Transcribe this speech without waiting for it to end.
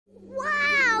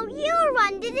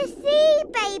the sea,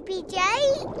 Baby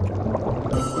Jake.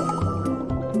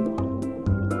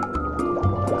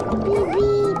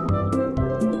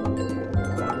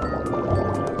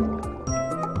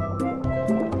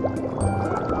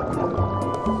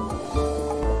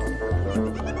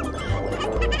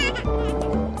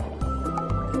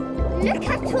 Look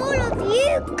at all of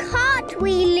you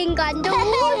cartwheeling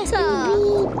underwater.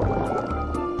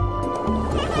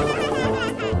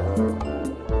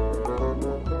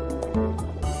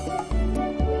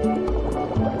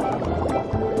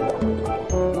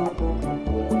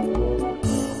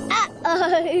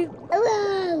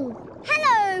 Hello.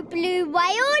 Hello, blue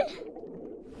whale.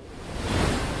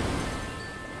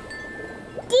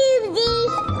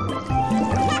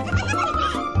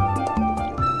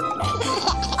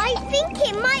 I think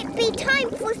it might be time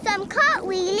for some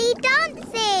cartwheelie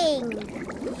dancing.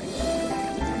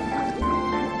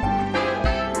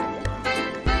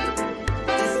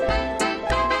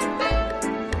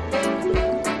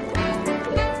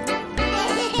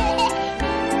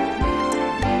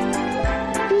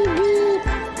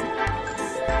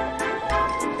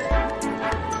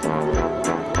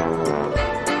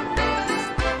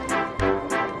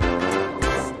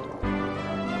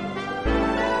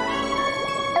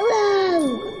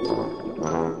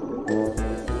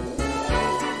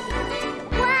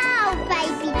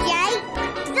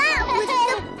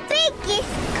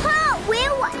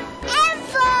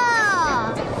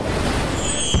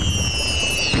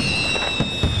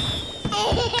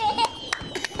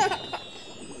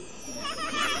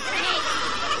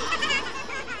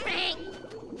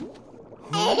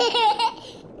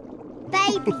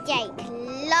 Baby Jake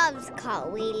loves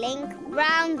cartwheeling,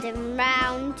 round and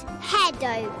round, head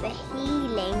over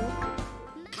heeling.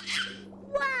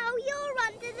 Wow, you're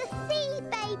under the sea,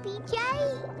 Baby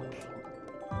Jake.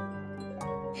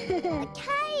 A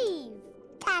cave.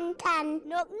 Tan tan.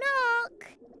 Knock knock.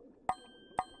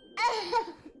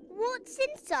 What's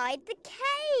inside the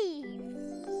cave?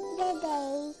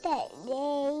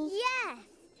 Yes,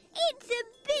 it's a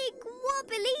big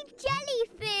wobbly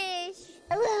jellyfish.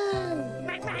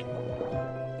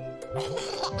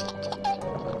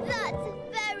 That's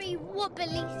very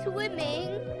wobbly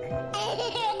swimming.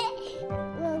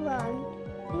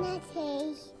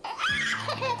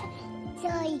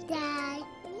 Sorry, Dad.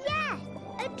 Yes,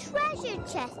 a treasure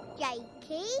chest,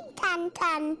 Jakey. Tan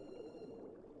tan.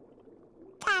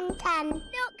 Tan tan.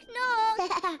 Knock knock.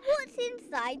 What's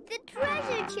inside the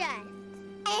treasure chest?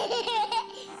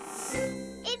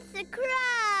 It's a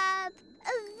crab.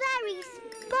 A very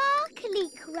sparkly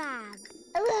crab.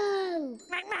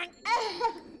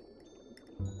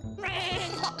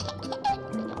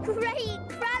 Great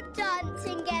crab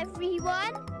dancing,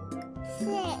 everyone.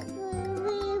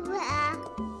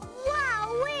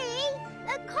 Wowee!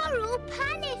 A coral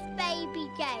palace, Baby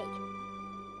Jake.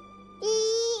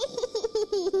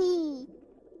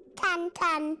 Tan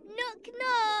tan. Knock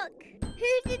knock.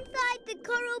 Who's inside the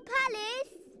coral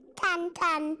palace? Tan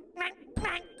tan.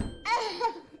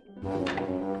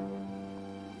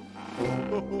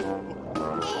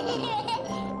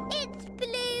 It's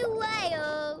Blue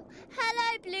Whale. Hello,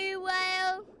 Blue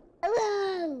Whale.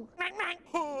 Hello.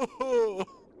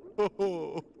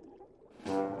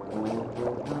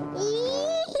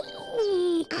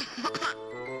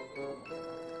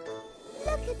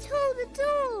 Look at all the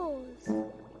doors.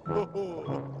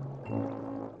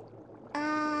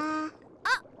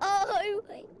 Uh-oh.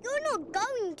 You're not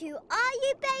going to, are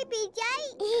you, Baby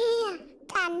Jake?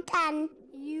 Tan tan.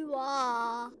 You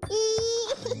are.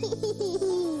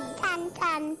 Tan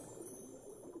tan.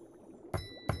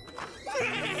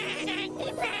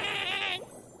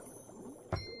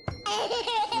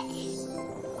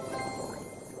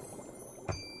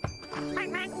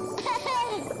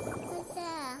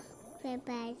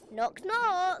 Knock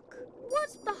knock.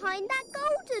 What's behind that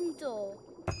golden door?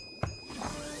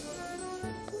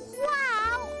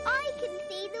 Wow, I can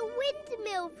see the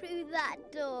windmill through that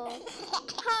door.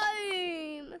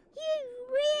 Home. You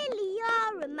really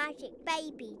are a magic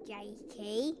baby,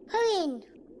 Jakey. Home.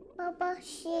 Bye-bye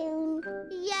soon.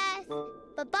 Yes.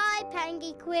 Bye-bye,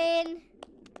 Penguin.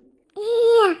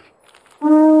 Yeah.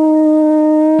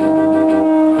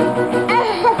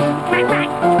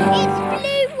 It's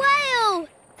Blue Whale.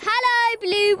 Hello,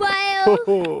 Blue Whale.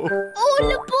 All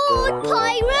aboard,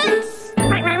 pirates.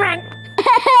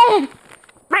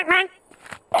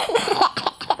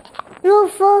 Your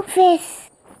focus.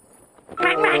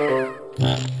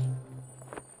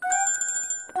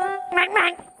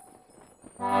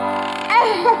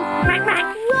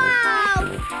 Wow!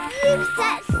 You've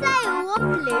set sail on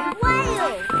Blue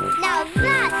Whale. Now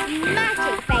that's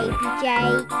magic, Baby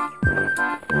Jake.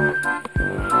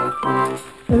 What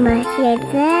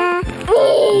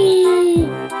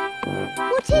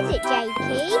is it,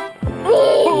 Jakey?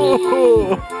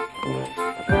 Oh,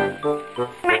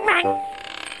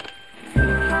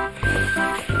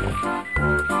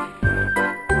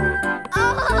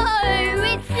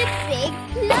 it's the big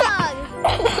plug.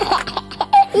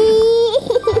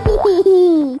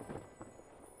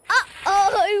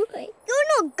 Uh-oh. You're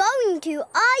not going to,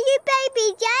 are you, baby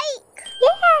Jake?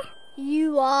 Yeah.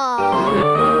 You are.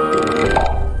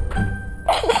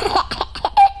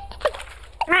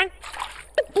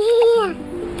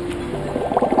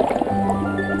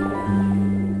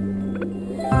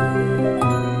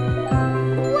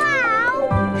 Wow!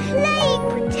 Playing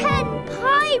pretend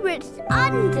pirates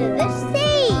under the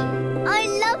sea. I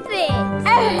love it.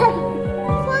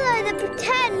 Follow the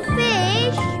pretend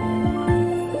fish.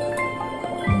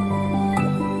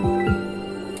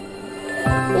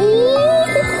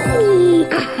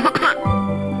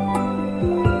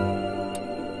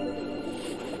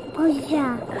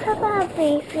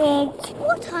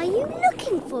 What are you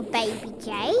looking for, baby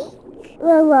Jake?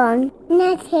 Wrong.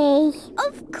 Natty.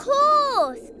 Of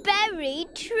course! Buried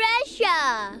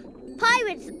treasure.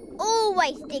 Pirates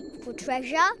always dig for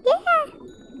treasure. Yeah.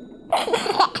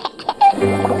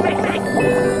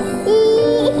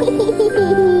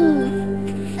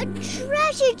 A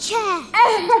treasure chest.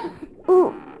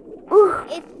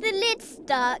 Is the lid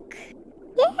stuck?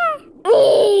 Yeah.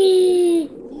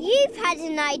 You've had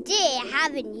an idea,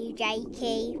 haven't you,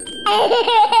 Jakey?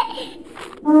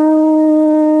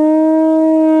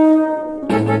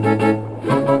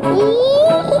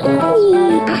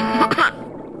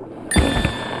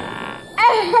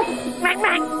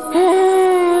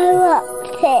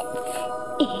 What's it?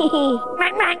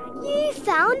 You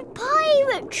found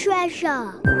pirate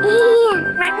treasure.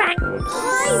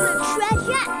 Pirate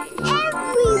treasure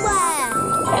everywhere.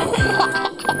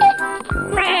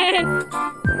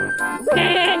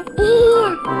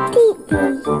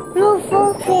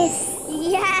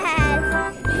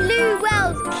 Yes, Blue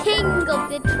Whale's king of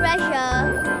the treasure.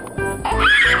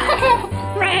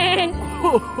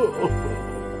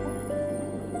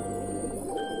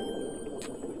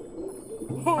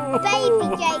 Baby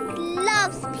Jake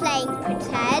loves playing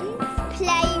pretend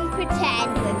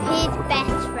with his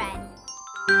best friend.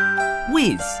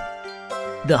 Wizz,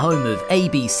 the home of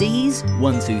ABCs,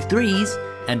 1, 2, 3s,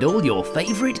 and all your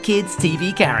favourite kids'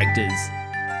 TV characters.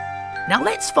 Now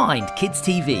let's find kids'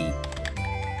 TV.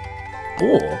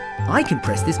 Or I can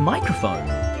press this microphone.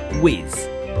 Wizz.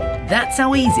 That's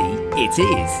how easy it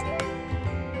is.